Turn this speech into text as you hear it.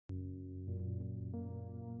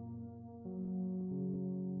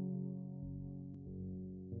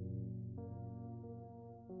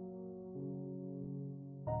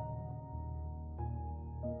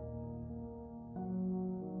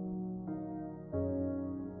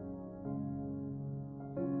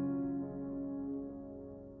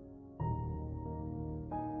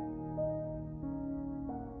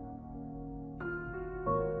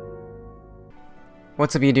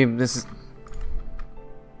What's up, YouTube?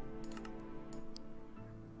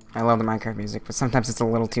 I love the Minecraft music, but sometimes it's a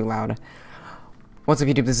little too loud. What's up,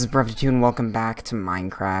 YouTube? This is Brev2, and welcome back to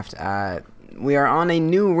Minecraft. We are on a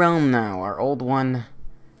new realm now. Our old one,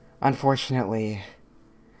 unfortunately,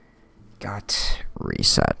 got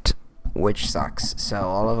reset, which sucks. So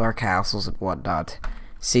all of our castles and whatnot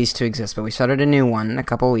ceased to exist, but we started a new one a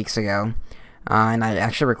couple weeks ago, and I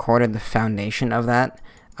actually recorded the foundation of that.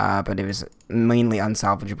 But it was mainly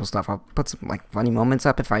unsalvageable stuff. I'll put some like funny moments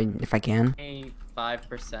up if I can.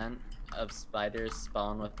 5% of spiders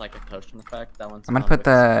spawn with like a potion effect. That one's. I'm gonna put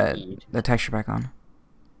the texture back on.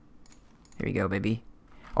 Here we go, baby.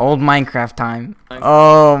 Old Minecraft time.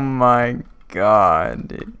 Oh my god,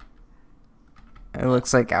 dude. It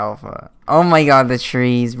looks like alpha. Oh my god, the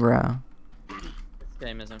trees, bro. This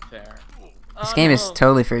game isn't fair. This game is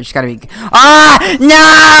totally fair. You just gotta be. Ah,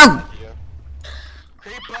 no!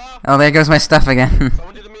 Oh, there goes my stuff again.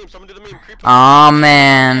 Someone do the meme. Someone do the meme. Oh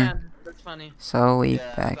man. That's funny. So weak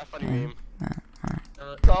Yeah, back. that funny meme.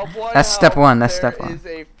 That's step one. That's step one.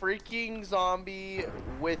 There is a freaking zombie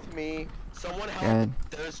with me. Someone help. Good.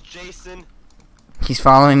 There's Jason. He's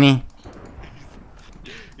following me.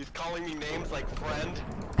 He's calling me names like friend.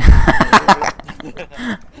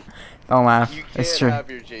 Don't laugh. You It's can't true.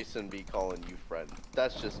 have your Jason be calling you friend.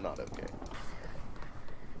 That's just not okay.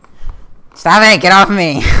 Stop it! Get off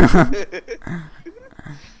me!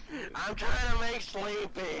 I'm trying to make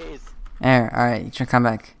sleepies. There. All right. You should come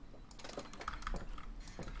back.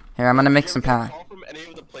 Here, I'm gonna make some power. power. From any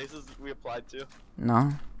of the places we applied to.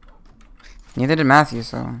 No. Neither did Matthew,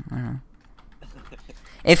 so I don't know.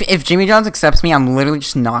 If Jimmy John's accepts me, I'm literally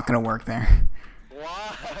just not gonna work there.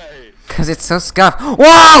 Why? Cause it's so scuffed.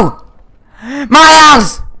 Whoa! My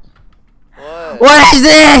house! What? What is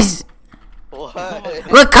this?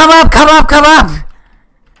 What? Look! Come up! Come up! Come up!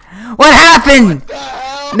 What happened? The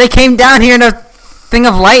hell? They came down here in a thing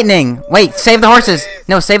of lightning. Wait, save the horses.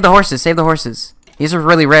 No, save the horses. Save the horses. These are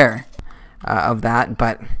really rare of that,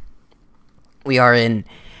 but we are in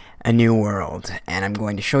a new world, and I'm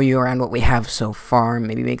going to show you around what we have so far.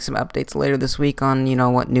 Maybe make some updates later this week on, you know,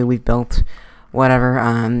 what new we've built, whatever.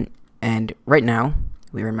 And right now,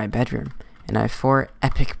 we are in my bedroom, and I have 4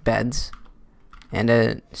 epic beds and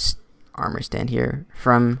a armor stand here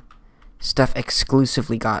from stuff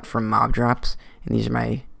exclusively got from mob drops. And these are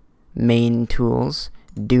my main tools.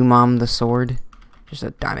 Doomom the sword, just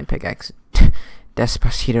a diamond pickaxe,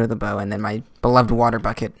 Despacito the bow, and then my beloved water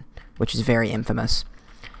bucket, which is very infamous.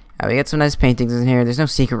 We got some nice paintings in here. There's no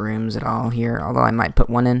secret rooms at all here, although I might put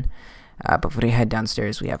one in. But if we head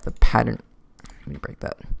downstairs, we have the pattern. Let me break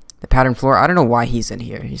that. The pattern floor. I don't know why he's in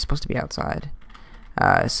here. He's supposed to be outside.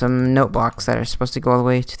 Some note blocks that are supposed to go all the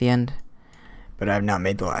way to the end, but I have not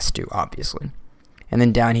made the last 2, obviously. And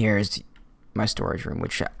then down here is my storage room,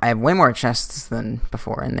 which I have way more chests than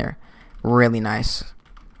before, and they're really nice.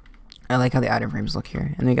 I like how the item frames look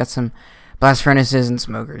here. And we got some blast furnaces and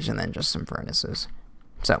smokers, and then just some furnaces.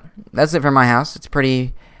 So that's it for my house. It's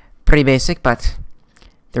pretty basic, but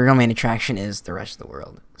the real main attraction is the rest of the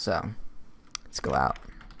world. So let's go out.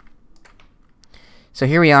 So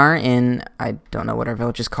here we are in, I don't know what our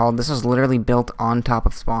village is called. This was literally built on top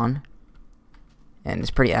of spawn, and it's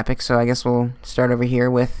pretty epic. So I guess we'll start over here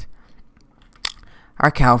with our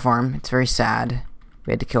cow farm. It's very sad.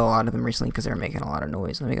 We had to kill a lot of them recently because they were making a lot of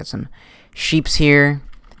noise. Then we got some sheeps here.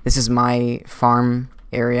 This is my farm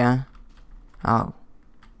area. Oh,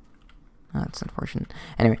 that's unfortunate.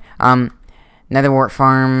 Anyway, netherwart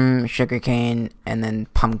farm, sugarcane, and then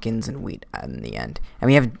pumpkins and wheat in the end. And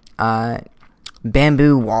we have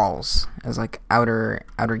bamboo walls as like outer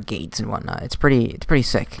gates and whatnot. It's pretty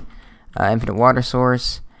sick. Infinite water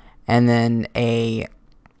source, and then a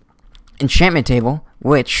enchantment table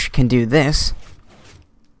which can do this.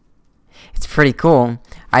 It's pretty cool.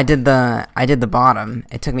 I did the bottom.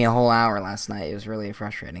 It took me a whole hour last night. It was really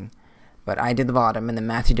frustrating. But I did the bottom, and then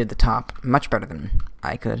Matthew did the top. Much better than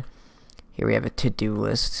I could. Here we have a to-do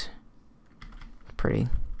list. Pretty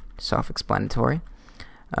self-explanatory.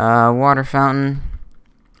 Water fountain.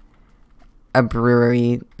 A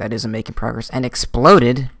brewery that isn't making progress. And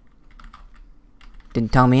exploded.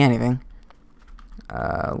 Didn't tell me anything.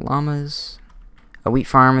 Llamas. A wheat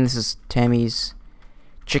farm, and this is Tammy's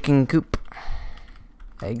chicken coop.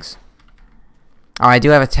 Eggs. Oh, I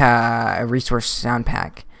do have a resource sound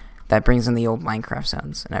pack that brings in the old Minecraft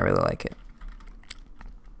sounds, and I really like it.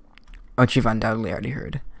 Which you've undoubtedly already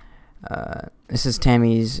heard. This is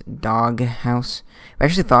Tammy's dog house. I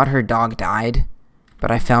actually thought her dog died,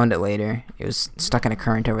 but I found it later. It was stuck in a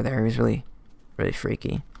current over there. It was really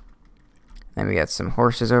freaky. Then we got some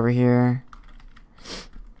horses over here.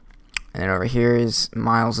 And then over here is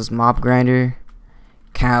Miles's mob grinder,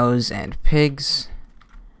 cows and pigs.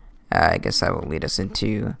 I guess that will lead us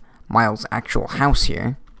into Miles' actual house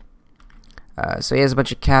here. So he has a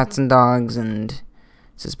bunch of cats and dogs, and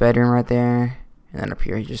it's his bedroom right there. And then up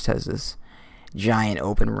here he just has this giant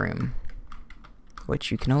open room,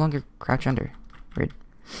 which you can no longer crouch under. Weird.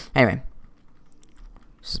 Anyway,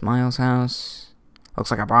 this is Miles' house.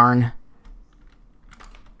 Looks like a barn.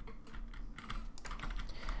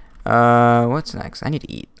 What's next? I need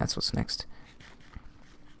to eat. That's what's next.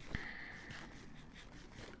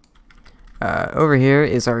 Over here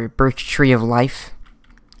is our birch tree of life,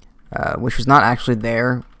 which was not actually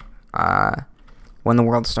there when the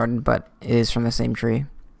world started, but it is from the same tree.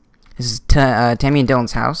 This is Tammy and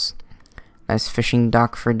Dylan's house. Nice fishing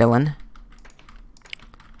dock for Dylan.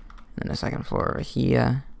 And the second floor over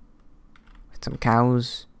here with some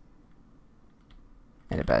cows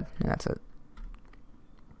and a bed, and that's it.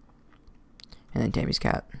 And then Tammy's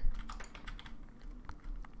cat.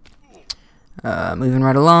 Moving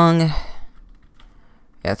right along.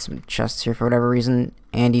 Got some chests here for whatever reason.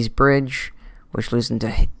 Andy's bridge, which leads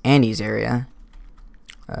into Andy's area.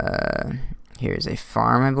 Here's a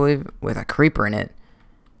farm, I believe, with a creeper in it.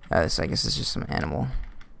 So I guess it's just some animal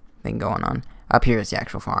thing going on. Up here is the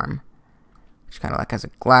actual farm, which kind of like has a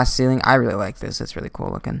glass ceiling. I really like this. It's really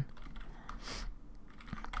cool looking.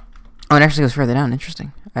 Oh, it actually goes further down.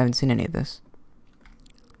 Interesting. I haven't seen any of this.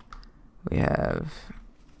 We have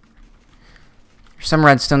some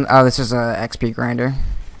redstone. Oh, this is a XP grinder.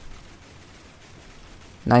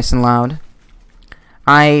 Nice and loud.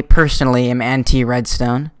 I personally am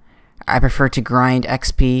anti-redstone. I prefer to grind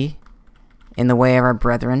XP in the way of our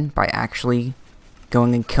brethren by actually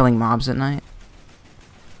going and killing mobs at night.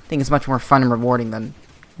 I think it's much more fun and rewarding than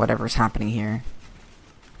whatever's happening here.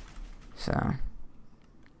 So,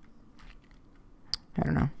 I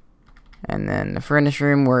don't know. And then the furnace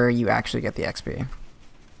room where you actually get the XP.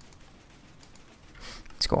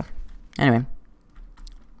 It's cool. Anyway.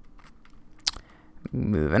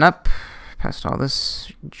 Moving up. Past all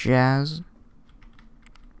this jazz.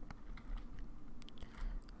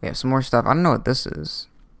 We have some more stuff. I don't know what this is.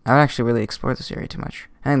 I don't actually really explore this area too much.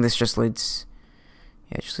 I think this just leads...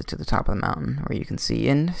 Yeah, just leads to the top of the mountain where you can see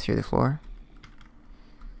in through the floor.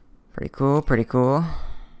 Pretty cool, pretty cool.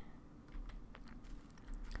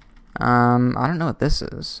 I don't know what this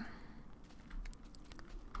is.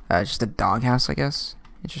 Just a doghouse, I guess.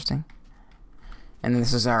 Interesting. And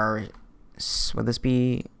this is our... Would this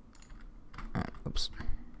be... oops.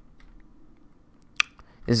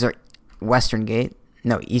 This is our western gate.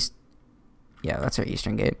 No, east... Yeah, that's our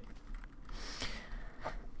eastern gate.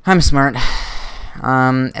 I'm smart.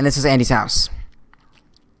 And this is Andy's house,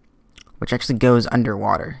 which actually goes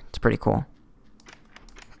underwater. It's pretty cool.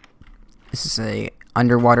 This is a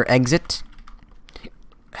underwater exit,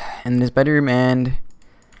 and his bedroom, and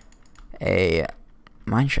a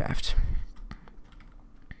mine shaft.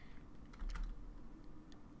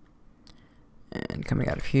 And coming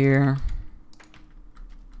out of here,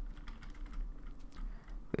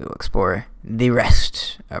 we will explore the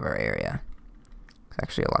rest of our area. There's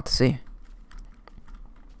actually a lot to see.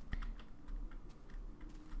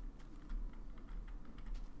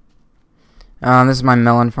 This is my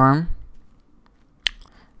melon farm.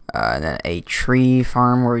 And then a tree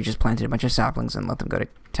farm where we just planted a bunch of saplings and let them go to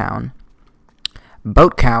town.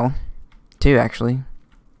 Boat cow, too, actually.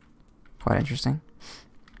 Quite interesting.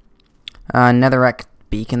 Netherrack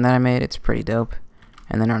beacon that I made. It's pretty dope.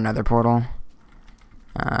 And then our nether portal.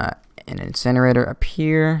 An incinerator up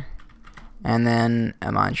here. And then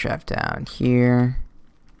a mine shaft down here.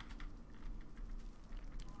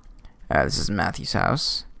 This is Matthew's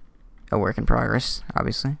house. A work in progress,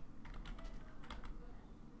 obviously.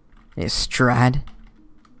 A Strad.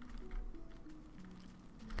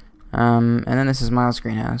 And then this is Miles'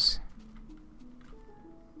 greenhouse.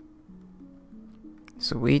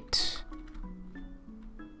 Sweet.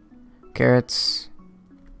 Carrots.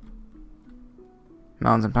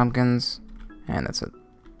 Melons and pumpkins. And that's it.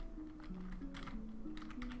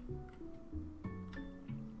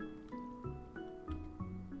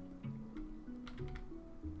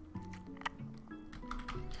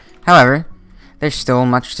 However, there's still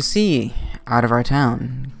much to see out of our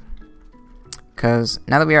town. Because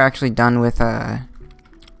now that we are actually done with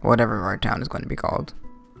whatever our town is going to be called.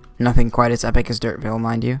 Nothing quite as epic as Dirtville,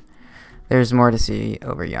 mind you. There's more to see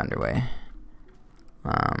over yonder way.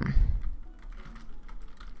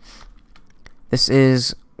 This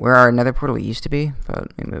is where our nether portal used to be,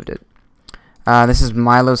 but we moved it. This is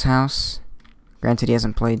Milo's house. Granted, he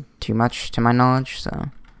hasn't played too much to my knowledge,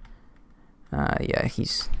 so... yeah,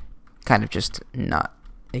 he's kind of just not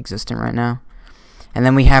existent right now. And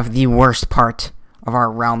then we have the worst part of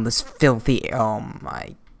our realm, this filthy... Oh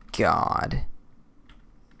my god.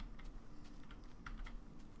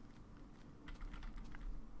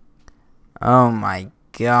 Oh my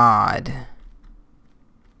god.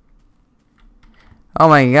 Oh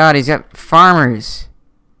my god, he's got farmers.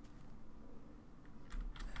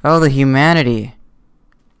 Oh, the humanity.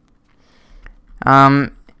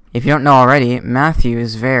 If you don't know already, Matthew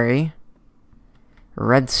is very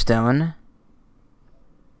redstone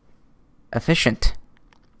efficient.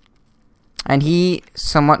 And he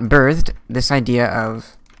somewhat birthed this idea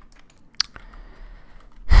of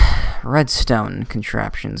redstone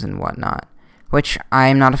contraptions and whatnot, which I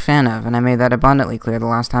am not a fan of, and I made that abundantly clear the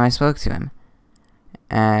last time I spoke to him.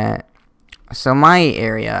 So my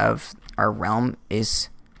area of our realm is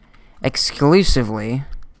exclusively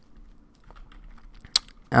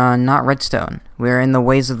not redstone. We're in the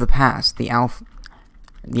ways of the past, the alpha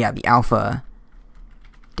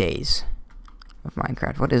days of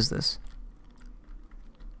Minecraft. What is this?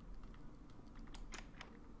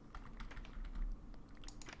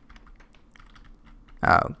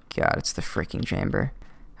 Oh god, it's the freaking chamber.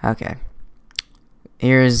 Okay.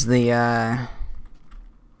 Here's the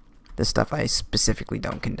stuff I specifically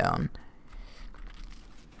don't condone.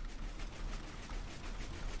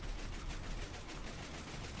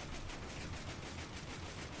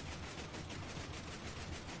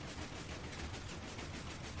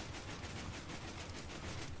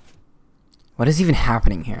 What is even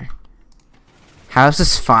happening here? How is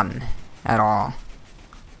this fun at all?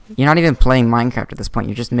 You're not even playing Minecraft at this point,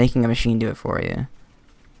 you're just making a machine do it for you.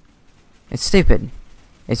 It's stupid.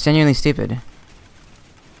 It's genuinely stupid.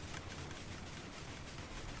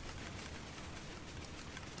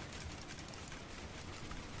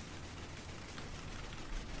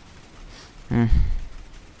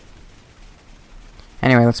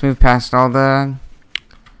 Anyway, let's move past all the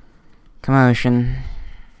commotion.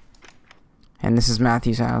 And this is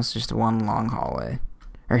Matthew's house, just one long hallway.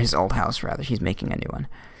 Or his old house, rather. He's making a new one.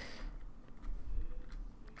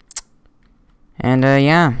 And,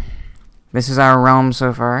 yeah. This is our realm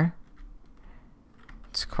so far.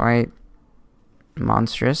 It's quite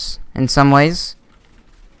monstrous in some ways.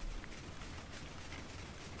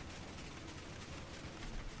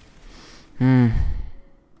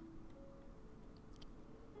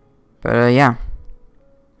 But, yeah.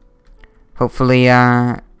 Hopefully,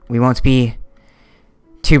 we won't be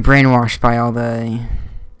too brainwashed by all the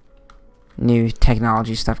new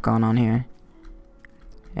technology stuff going on here.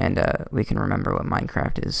 And, we can remember what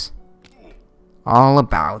Minecraft is all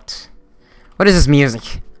about. What is this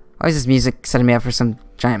music? Why is this music setting me up for some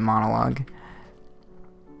giant monologue?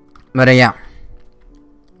 But, yeah.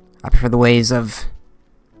 I prefer the ways of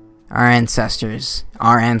our ancestors,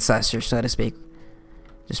 so to speak.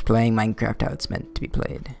 Just playing Minecraft how it's meant to be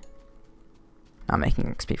played. Not making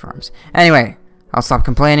XP farms. Anyway, I'll stop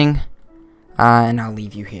complaining, and I'll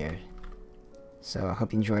leave you here. So, I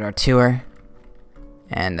hope you enjoyed our tour.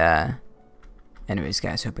 And, anyways,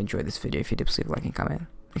 guys, hope you enjoyed this video. If you did, please leave a like and comment.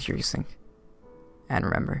 Make sure you think. And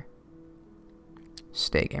remember,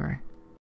 stay gamer.